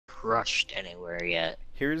crushed anywhere yet.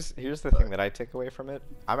 Here's the thing that I take away from it.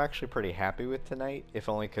 I'm actually pretty happy with tonight, if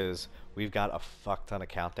only because we've got a fuck ton of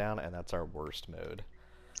countdown, and that's our worst mode.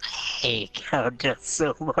 I hate countdown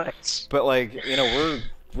so much. But like, you know,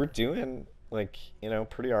 we're doing like, you know,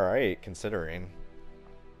 pretty alright considering.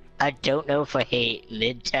 I don't know if I hate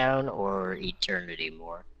Midtown or Eternity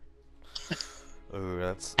more. Ooh,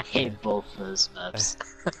 that's. I hate both those maps.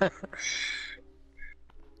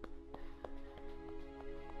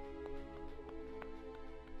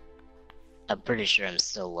 I'm pretty sure I'm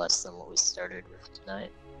still less than what we started with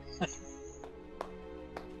tonight.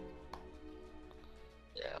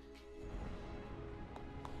 Yeah.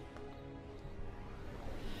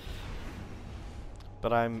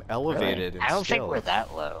 But I'm elevated in I don't think skill. we're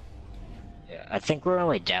that low. Yeah, I think we're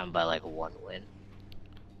only down by like 1 win.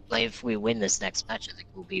 Like if we win this next match, I think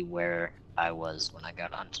we'll be where I was when I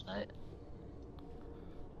got on tonight.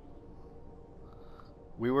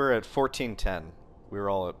 We were at 14-10. We were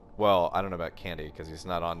all at. Well, I don't know about Candy because he's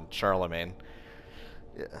not on Charlemagne.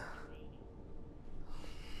 Yeah.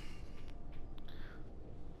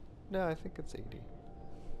 No, I think it's 80.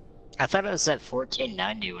 I thought I was at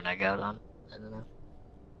 1490 when I got on. I don't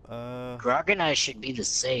know. Grog and I should be the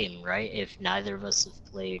same, right? If neither of us have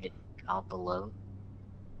played comp alone.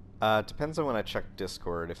 Depends on when I checked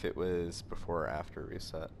Discord, if it was before or after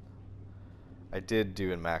reset. I did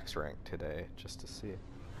do in max rank today, just to see.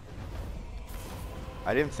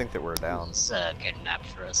 I didn't think that we're down. It's a good map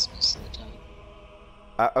for us most of the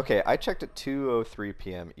time. Okay, I checked at 2:03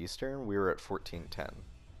 p.m. Eastern. We were at 14:10.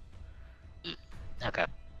 Okay.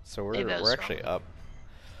 So we're actually up.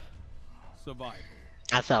 Survival.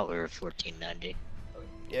 I thought we were 1490.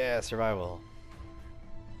 Yeah, survival.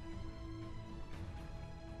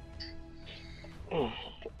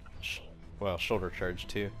 Well, shoulder charge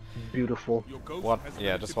too. Beautiful.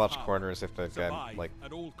 Yeah, just watch corners if they've got like.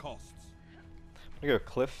 At all costs. We go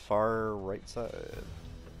cliff far right side.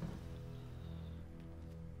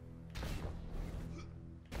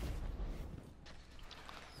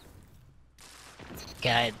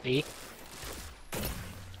 Guy at B.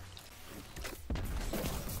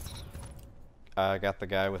 Got the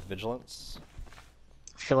guy with vigilance.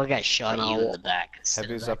 I feel like I shot you in the back.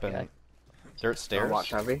 Heavy's up in. They're at stairs. I'll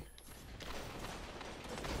watch heavy.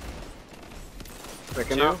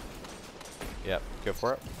 Picking 2. up. Yep, go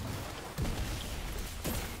for it.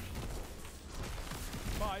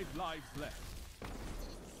 5 lives left.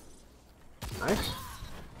 Nice.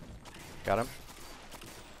 Got him.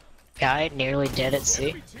 Guy nearly dead at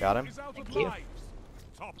C. Got him. Thank you.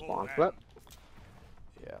 Spawn flip.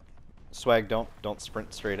 Yeah. Swag, don't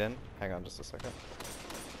sprint straight in. Hang on just a second.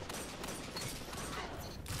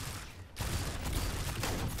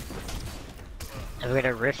 I'm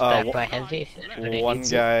gonna rift back by heavy. One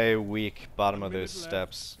guy weak, bottom of those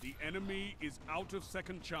steps. The enemy is out of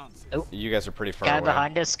second chances. Oh. You guys are pretty far Guy away.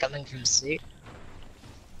 behind us coming from C.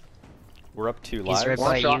 We're up 2 He's lives. right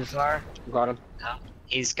by shot. you, Var. Got him. Oh,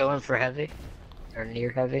 he's going for heavy. Or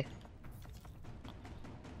near heavy.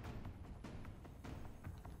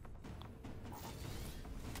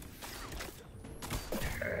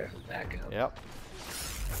 Back up. Yep.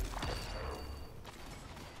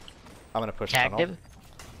 I'm gonna push Tagged tunnel. him.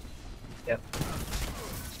 Yep.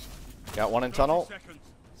 Got one in tunnel.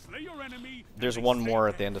 Slay your enemy. There's one more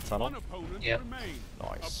at the end of tunnel. One opponent Yep. remains.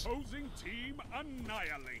 Nice. Opposing team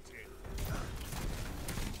annihilated.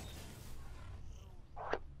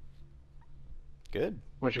 Good.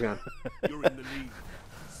 What you got? You're in the lead.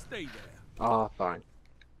 Stay there. Oh, fine.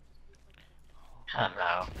 I don't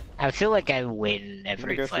know. I feel like I win I'm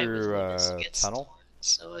every gonna go fight with through Linus against tunnel. one,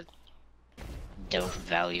 so I don't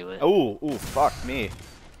value it. Oh, ooh, fuck me.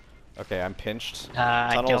 Okay, I'm pinched.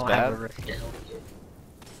 I Tunnel's don't bad. have a rift to help you.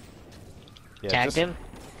 Yeah, Tagged just him.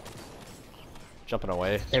 jumping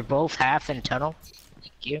away. They're both half in tunnel.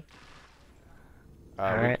 Thank you.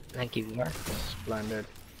 Alright, thank you, Var. Splendid.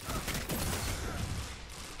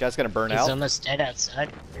 Guy's gonna burn He's out. almost dead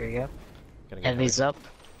outside. There you go. Gonna get Heavy's up.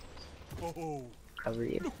 Oh, Cover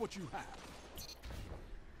you. look what you have.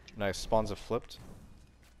 Nice. Spawns have flipped.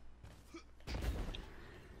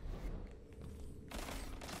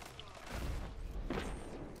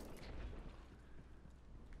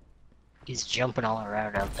 He's jumping all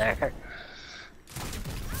around out there.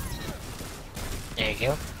 There you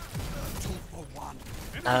go.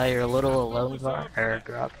 You're a little alone, Var, or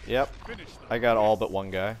Grog. Yep. I got all but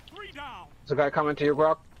one guy. There's a guy coming to you,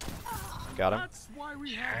 Grog. Got him. That's why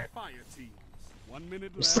we have fire teams. 1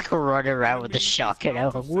 minute Just left. like running around with the shotgun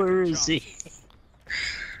out. Where is he?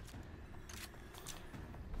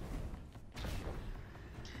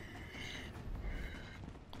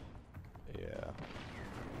 Yeah.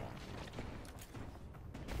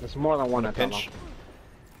 There's more than one A at tunnel. pinch.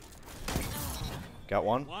 Got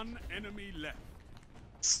one. One enemy left.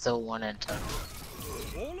 Still one in tunnel.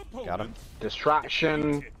 All opponents Got him.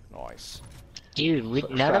 Distraction. Nice. Dude,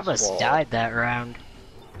 none of us Successful. died that round.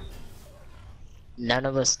 None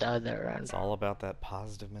of us died that round. It's all about that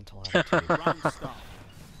positive mental attitude. round start.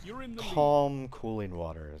 You're in the lead. Calm, cooling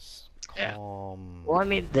waters. Yeah. Calm. Well, I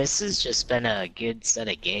mean, this has just been a good set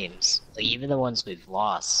of games. Like, even the ones we've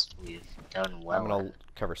lost, we've done well. I'm gonna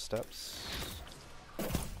cover steps.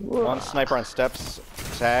 One sniper on steps.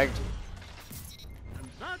 Tagged. And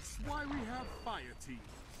that's why we have fire teams.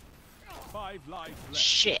 5 lives left.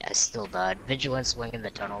 Shit, I still died. Vigilance wing in the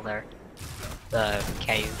tunnel there. The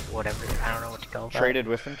cave, whatever. I don't know what to call that. Traded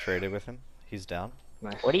with him. Traded with him. He's down.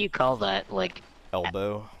 Nice. What do you call that? Like,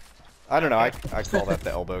 Elbow. I don't know. I call that the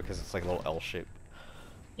elbow because it's like a little L shape.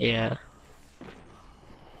 yeah.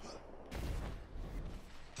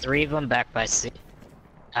 3 of them back by C.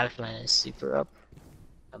 I have my super up.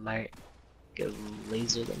 I might go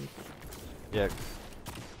laser them. Yeah.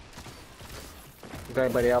 Is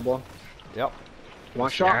anybody elbow? Yep. One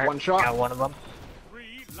shot, Alright, one shot. Got one of them. 3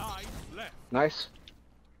 lives left. Nice.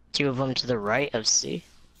 2 of them to the right of C.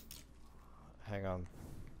 Hang on.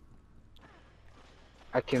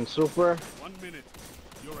 I can super. 1 minute.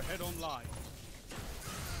 You're ahead on live.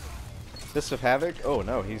 Fist of Havoc. Oh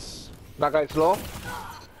no, he's That guy's low.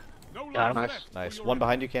 No Got lives him. Nice. left. for nice. your One enemy.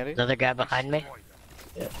 behind you, Candy. Another guy behind me. Destroy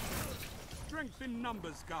them. Strength in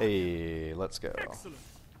numbers, guys. Hey, let's go. Excellent.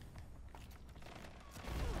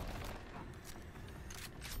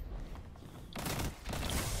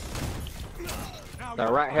 Now That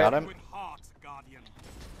you're right Got head. him. with heart, Guardian.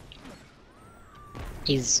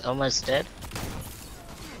 He's almost dead.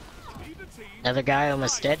 Lead the team. Another guy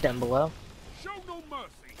almost dead down below. Show no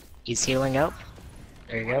mercy. He's healing up.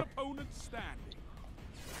 There you One go. opponent standing.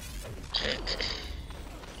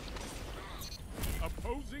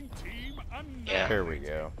 Opposing team unknown. Yeah. Here we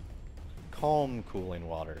go. Calm, cooling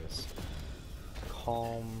waters.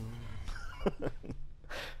 Calm.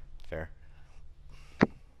 Fair.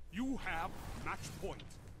 You have match point.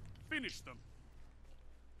 Finish them.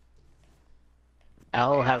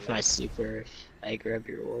 I'll have my super if I grab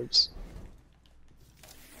your orbs.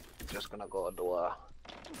 Just gonna go do a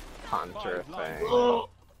hunter 5 lives thing. Oh!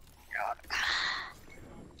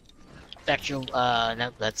 Spectral,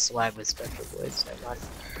 no, that's why with Spectral Blades, never mind.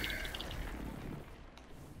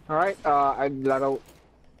 Alright, I let out.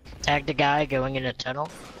 Tagged a guy going in a tunnel.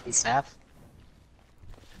 He's half.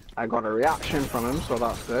 I got a reaction from him, so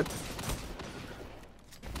that's good.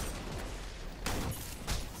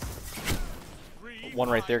 One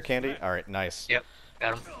right there, Candy. All right, nice. Yep,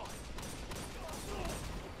 got him.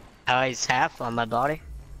 He's half on my body.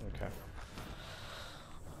 Okay.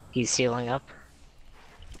 He's healing up.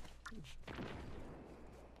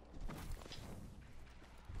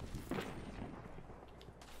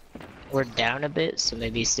 We're down a bit, so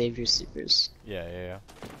maybe save your supers. Yeah, yeah, yeah.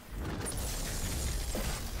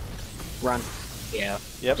 Run. Yeah.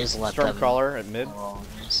 Yep. Just let them- Stormcrawler at mid. Oh,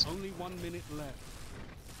 yes. Only 1 minute left.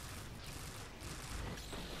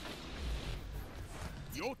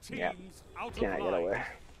 Your team's Yep. out Can I of get line. away?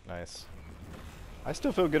 Nice. I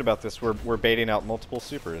still feel good about this. We're baiting out multiple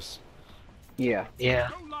supers. Yeah. Yeah.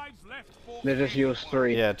 No lives left for They just used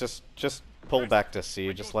 3. Yeah, just pull back to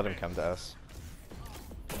C. Just let him come to us.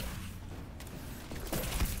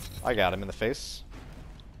 I got him in the face.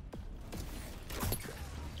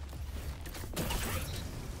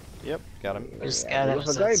 Yep, got him. There's a guy Yeah, that there's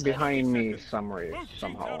was a guy outside. behind me Both teams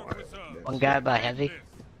somehow. out of reserve. One guy by heavy.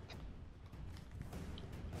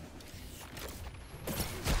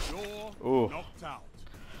 You're Ooh. knocked out.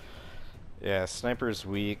 Yeah, sniper's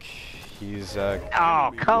weak. He's Oh,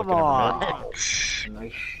 come Looking over on!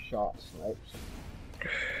 Nice shot, Snipes.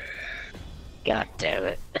 God damn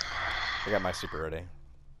it. I got my super ready.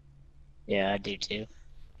 Yeah, I do too.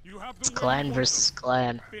 You have the It's win clan point. versus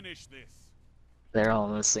clan. Finish this. They're all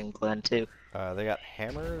in the same clan too. They got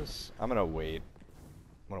hammers. I'm gonna wait.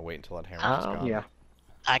 I'm gonna wait until that hammer's Oh. gone. Yeah.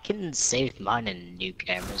 I can save mine in new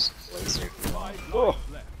cameras with laser. 5 Oh. lives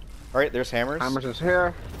left. All right, there's hammers. Hammers is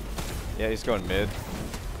here. Yeah, he's going mid.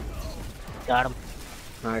 Got him.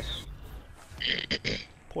 Nice.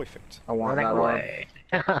 Perfect. I want Running that one. away.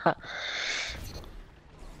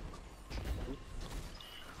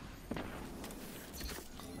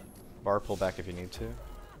 Bar, pull back if you need to.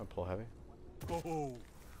 I'll pull heavy. Oh,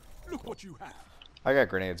 look what you have. I got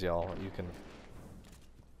grenades, y'all. You can.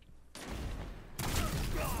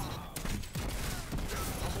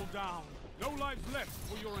 Double down. No lives left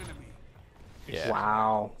for your enemy. Yeah.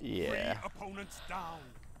 Wow. Yeah. 3 opponents down.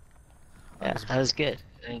 Yeah, that was good.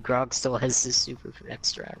 And Grog still has his super for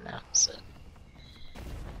next round now, so.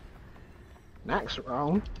 Next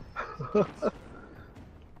round?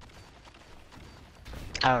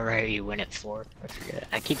 Oh, right, you win at 4. I forget.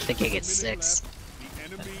 I keep thinking it's 6.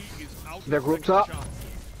 They're grouped up.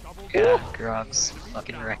 Yeah, Grog's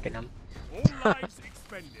fucking wrecking them.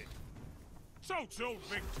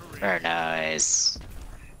 Very nice.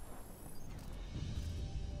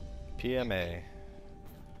 PMA.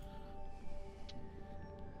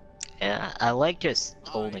 Yeah, I like just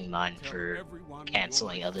holding mine for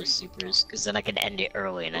canceling other supers, because then I can end it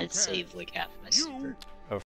early and I'd save like half my super.